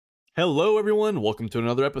Hello, everyone. Welcome to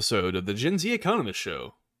another episode of the Gen Z Economist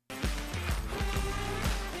Show.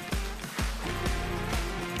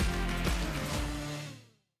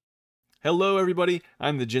 Hello, everybody.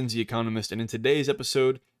 I'm the Gen Z Economist, and in today's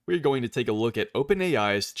episode, we're going to take a look at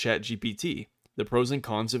OpenAI's ChatGPT, the pros and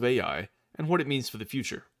cons of AI, and what it means for the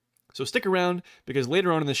future. So stick around, because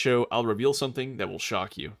later on in the show, I'll reveal something that will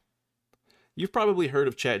shock you. You've probably heard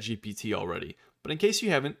of ChatGPT already, but in case you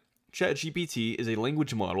haven't, ChatGPT is a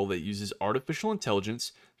language model that uses artificial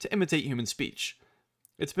intelligence to imitate human speech.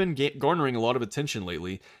 It's been garnering a lot of attention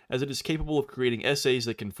lately, as it is capable of creating essays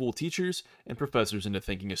that can fool teachers and professors into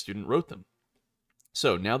thinking a student wrote them.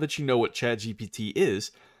 So, now that you know what ChatGPT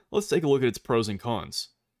is, let's take a look at its pros and cons.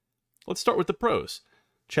 Let's start with the pros.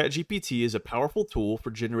 ChatGPT is a powerful tool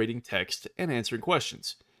for generating text and answering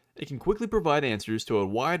questions. It can quickly provide answers to a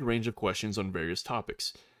wide range of questions on various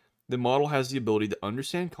topics. The model has the ability to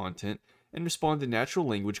understand content and respond to natural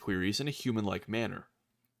language queries in a human-like manner.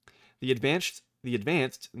 The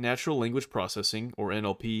advanced natural language processing, or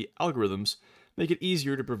NLP, algorithms make it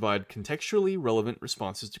easier to provide contextually relevant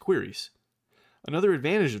responses to queries. Another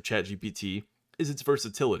advantage of ChatGPT is its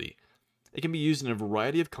versatility. It can be used in a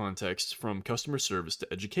variety of contexts, from customer service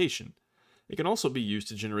to education. It can also be used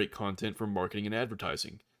to generate content for marketing and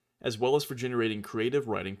advertising, as well as for generating creative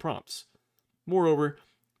writing prompts. Moreover,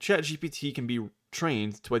 ChatGPT can be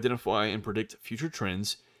trained to identify and predict future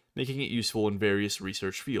trends, making it useful in various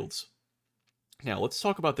research fields. Now, let's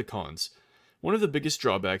talk about the cons. One of the biggest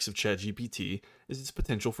drawbacks of ChatGPT is its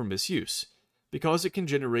potential for misuse. Because it can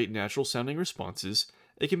generate natural-sounding responses,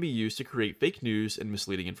 it can be used to create fake news and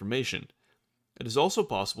misleading information. It is also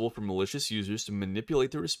possible for malicious users to manipulate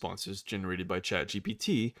the responses generated by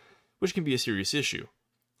ChatGPT, which can be a serious issue.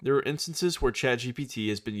 There are instances where ChatGPT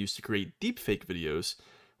has been used to create deepfake videos,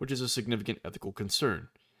 which is a significant ethical concern.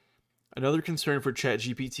 Another concern for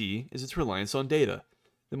ChatGPT is its reliance on data.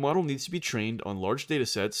 The model needs to be trained on large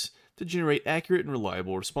datasets to generate accurate and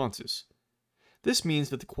reliable responses. This means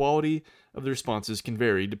that the quality of the responses can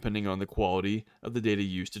vary depending on the quality of the data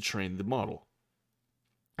used to train the model.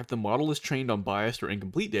 If the model is trained on biased or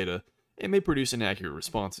incomplete data, it may produce inaccurate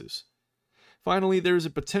responses. Finally, there is a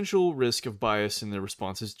potential risk of bias in the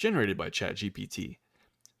responses generated by ChatGPT.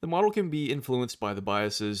 The model can be influenced by the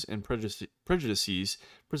biases and prejudices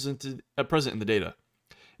present in the data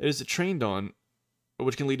it is trained on,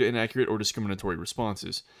 which can lead to inaccurate or discriminatory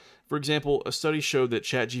responses. For example, a study showed that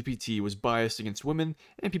ChatGPT was biased against women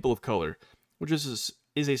and people of color, which is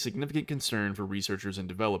a significant concern for researchers and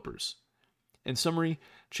developers. In summary,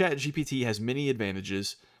 ChatGPT has many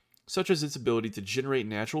advantages, such as its ability to generate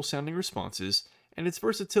natural-sounding responses and its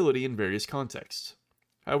versatility in various contexts.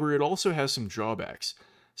 However, it also has some drawbacks,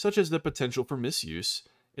 such as the potential for misuse,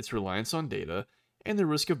 its reliance on data, and the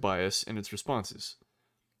risk of bias in its responses.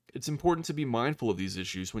 It's important to be mindful of these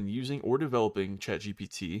issues when using or developing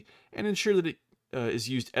ChatGPT and ensure that it is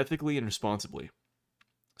used ethically and responsibly.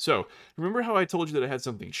 So, remember how I told you that I had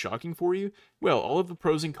something shocking for you? Well, all of the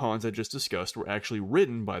pros and cons I just discussed were actually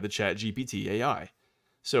written by the ChatGPT AI.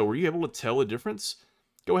 So, were you able to tell a difference?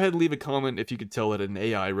 Go ahead and leave a comment if you could tell that an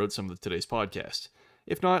AI wrote some of today's podcast.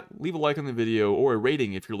 If not, leave a like on the video or a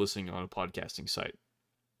rating if you're listening on a podcasting site.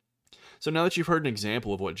 So now that you've heard an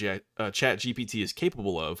example of what ChatGPT is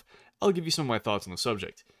capable of, I'll give you some of my thoughts on the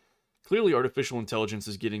subject. Clearly, artificial intelligence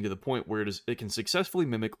is getting to the point where it can successfully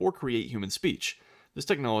mimic or create human speech. This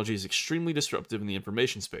technology is extremely disruptive in the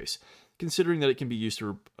information space, considering that it can be used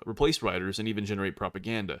to replace writers and even generate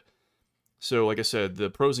propaganda. So, like I said, the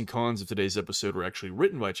pros and cons of today's episode were actually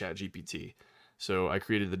written by ChatGPT. So I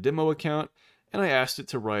created the demo account, and I asked it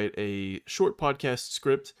to write a short podcast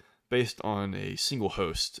script based on a single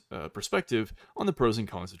host perspective on the pros and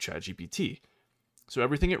cons of ChatGPT. So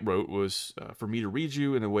everything it wrote was for me to read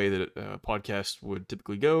you in the way that a podcast would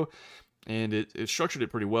typically go, and it structured it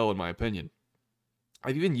pretty well in my opinion.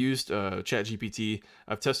 I've even used ChatGPT.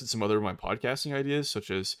 I've tested some other of my podcasting ideas, such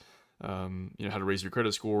as how to raise your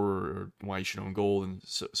credit score or why you should own gold, and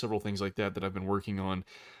several things like that I've been working on.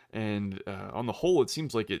 And on the whole, it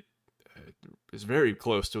seems like it is very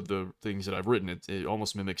close to the things that I've written. It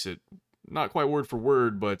almost mimics it, not quite word for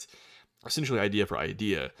word, but essentially idea for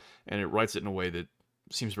idea, and it writes it in a way that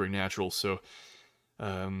seems very natural. So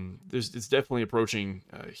it's definitely approaching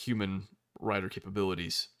human writer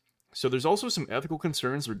capabilities. So there's also some ethical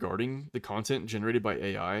concerns regarding the content generated by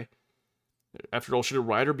AI. After all, should a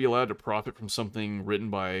writer be allowed to profit from something written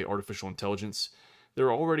by artificial intelligence? There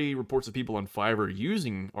are already reports of people on Fiverr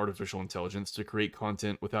using artificial intelligence to create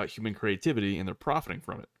content without human creativity, and they're profiting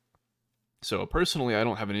from it. So personally, I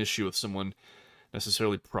don't have an issue with someone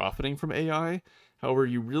necessarily profiting from AI. However,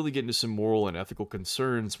 you really get into some moral and ethical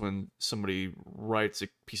concerns when somebody writes a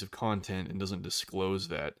piece of content and doesn't disclose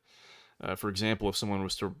that. For example, if someone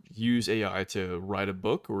was to use AI to write a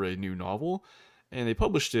book or a new novel, and they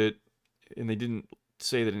published it, and they didn't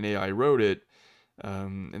say that an AI wrote it,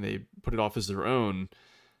 and they put it off as their own,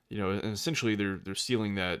 and essentially they're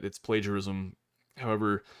stealing that. It's plagiarism.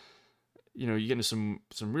 However, you get into some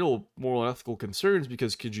real moral and ethical concerns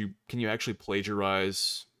because can you actually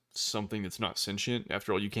plagiarize something that's not sentient?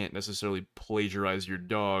 After all, you can't necessarily plagiarize your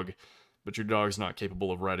dog, but your dog's not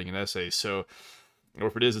capable of writing an essay. So, or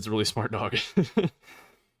if it is, it's a really smart dog.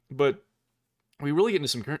 But we really get into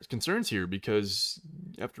some concerns here because,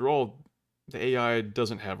 after all, the AI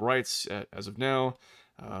doesn't have rights as of now,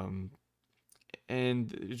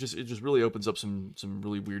 and it just really opens up some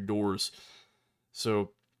really weird doors.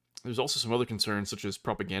 So there's also some other concerns, such as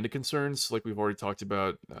propaganda concerns, like we've already talked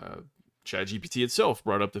about. ChatGPT itself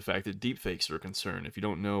brought up the fact that deepfakes are a concern. If you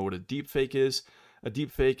don't know what a deepfake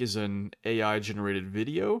is an AI-generated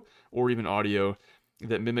video or even audio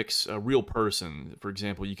that mimics a real person. For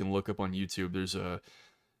example, you can look up on YouTube. There's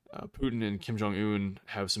Putin and Kim Jong-un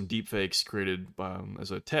have some deepfakes created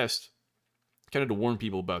as a test, kind of to warn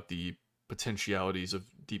people about the potentialities of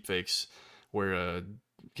deepfakes, where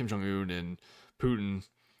Kim Jong-un and Putin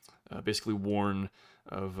basically warn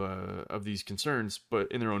of these concerns,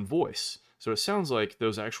 but in their own voice. So it sounds like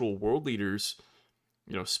those actual world leaders,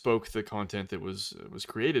 spoke the content that was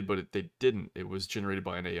created, but they didn't. It was generated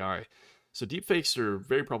by an AI. So deepfakes are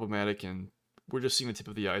very problematic, and we're just seeing the tip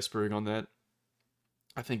of the iceberg on that.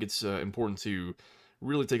 I think it's important to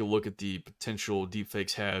really take a look at the potential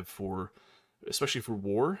deepfakes have for, especially for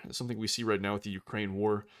war. It's something we see right now with the Ukraine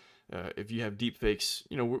war. If you have deepfakes,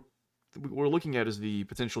 we're looking at is the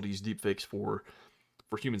potential to use deepfakes for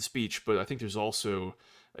human speech, but I think there's also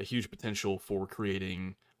a huge potential for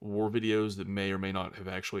creating war videos that may or may not have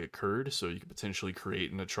actually occurred. So you could potentially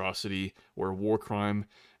create an atrocity or a war crime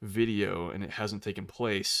video, and it hasn't taken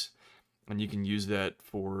place, and you can use that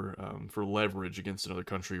for leverage against another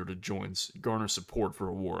country or to garner support for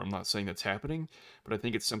a war. I'm not saying that's happening, but I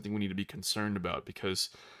think it's something we need to be concerned about because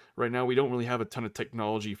right now we don't really have a ton of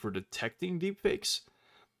technology for detecting deepfakes.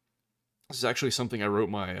 This is actually something I wrote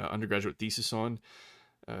my undergraduate thesis on,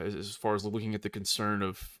 as far as looking at the concern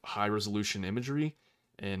of high-resolution imagery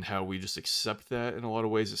and how we just accept that in a lot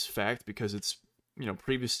of ways as fact because it's,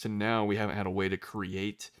 previous to now, we haven't had a way to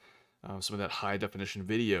create some of that high-definition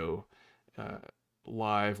video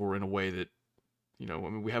live or in a way that,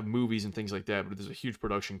 we have movies and things like that, but there's a huge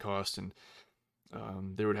production cost, and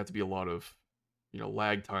there would have to be a lot of,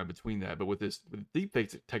 lag time between that. But with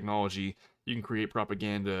deepfake technology, you can create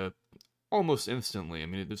propaganda almost instantly. I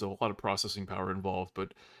mean, there's a lot of processing power involved,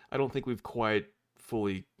 but I don't think we've quite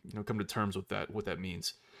fully, come to terms with what that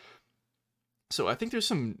means. So I think there's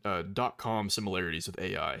some .com similarities with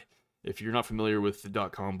AI. If you're not familiar with the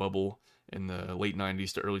 .com bubble in the late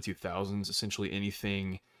 90s to early 2000s, essentially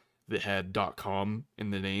anything that had .com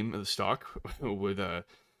in the name of the stock would,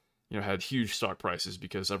 had huge stock prices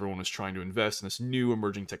because everyone was trying to invest in this new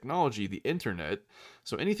emerging technology, the internet.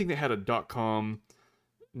 So anything that had a .com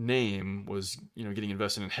name was, getting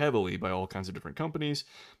invested in heavily by all kinds of different companies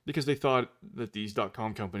because they thought that these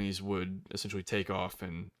 .com companies would essentially take off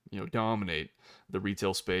and, dominate the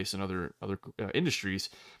retail space and other industries.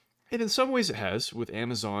 And in some ways it has. With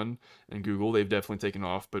Amazon and Google, they've definitely taken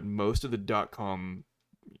off, but most of the .com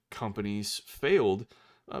companies failed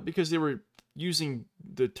because they were using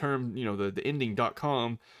the term, the ending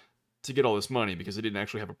 .com to get all this money because they didn't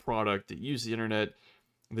actually have a product that used the internet.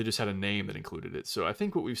 They just had a name that included it. So I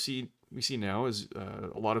think what we see now is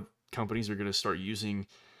a lot of companies are going to start using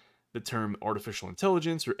the term artificial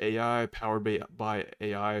intelligence or AI, powered by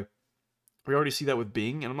AI. We already see that with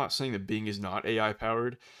Bing, and I'm not saying that Bing is not AI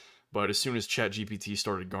powered, but as soon as ChatGPT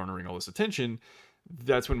started garnering all this attention,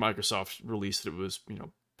 that's when Microsoft released that it was,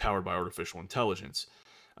 powered by artificial intelligence.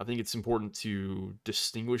 I think it's important to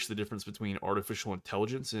distinguish the difference between artificial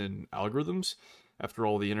intelligence and algorithms. After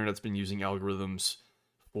all, the internet's been using algorithms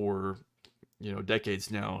for, decades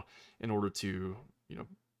now in order to,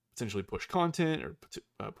 potentially push content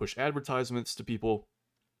or push advertisements to people.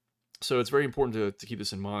 So it's very important to keep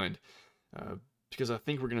this in mind because I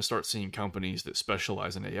think we're going to start seeing companies that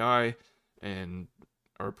specialize in AI and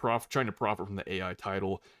are trying to profit from the AI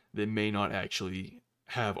title that may not actually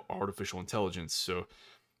have artificial intelligence. So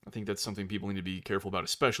I think that's something people need to be careful about,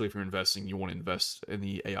 especially if you're investing, you want to invest in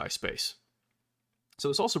the AI space. So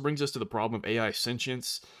this also brings us to the problem of AI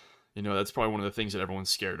sentience. That's probably one of the things that everyone's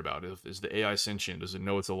scared about. Is the AI sentient? Does it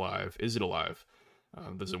know it's alive? Is it alive?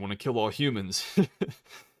 Does it want to kill all humans?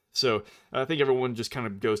 So I think everyone just kind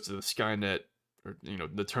of goes to the Skynet or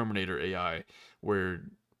the Terminator AI, where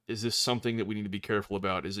is this something that we need to be careful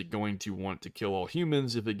about? Is it going to want to kill all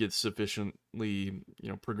humans if it gets sufficiently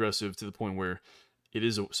progressive to the point where it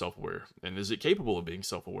is self-aware, and is it capable of being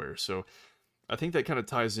self-aware? So I think that kind of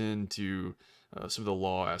ties into some of the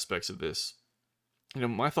law aspects of this.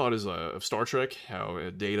 My thought is of Star Trek, how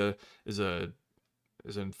Data is a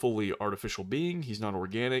fully artificial being. He's not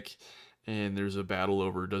organic, and there's a battle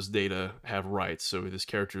over, does Data have rights? So this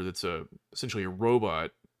character that's essentially a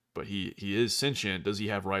robot, but he is sentient. Does he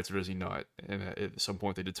have rights or does he not? And at some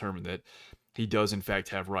point they determine that he does in fact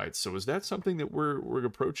have rights. So is that something that we're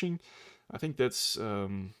approaching? I think that's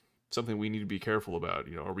something we need to be careful about.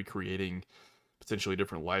 Are we creating potentially a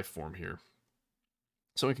different life form here?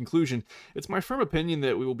 So in conclusion, it's my firm opinion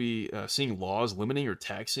that we will be seeing laws limiting or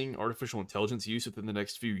taxing artificial intelligence use within the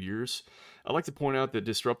next few years. I'd like to point out that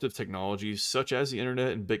disruptive technologies such as the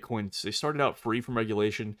internet and Bitcoin, they started out free from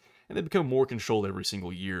regulation and they become more controlled every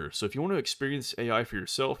single year. So if you want to experience AI for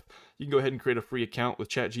yourself, you can go ahead and create a free account with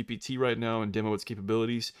ChatGPT right now and demo its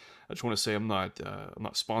capabilities. I just want to say I'm not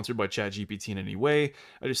sponsored by ChatGPT in any way.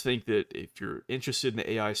 I just think that if you're interested in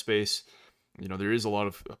the AI space, there is a lot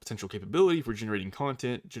of potential capability for generating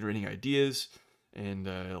content, generating ideas, and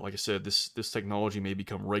like I said, this technology may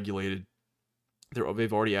become regulated.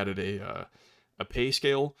 They've already added a pay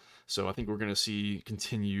scale, so I think we're going to see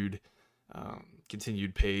continued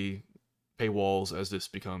paywalls as this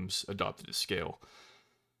becomes adopted at scale.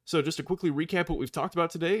 So just to quickly recap what we've talked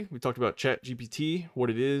about today, we talked about ChatGPT, what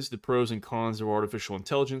it is, the pros and cons of artificial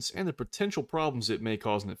intelligence, and the potential problems it may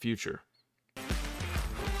cause in the future.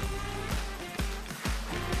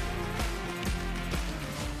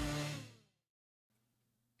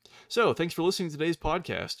 So, thanks for listening to today's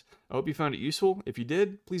podcast. I hope you found it useful. If you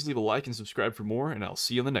did, please leave a like and subscribe for more, and I'll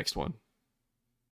see you on the next one.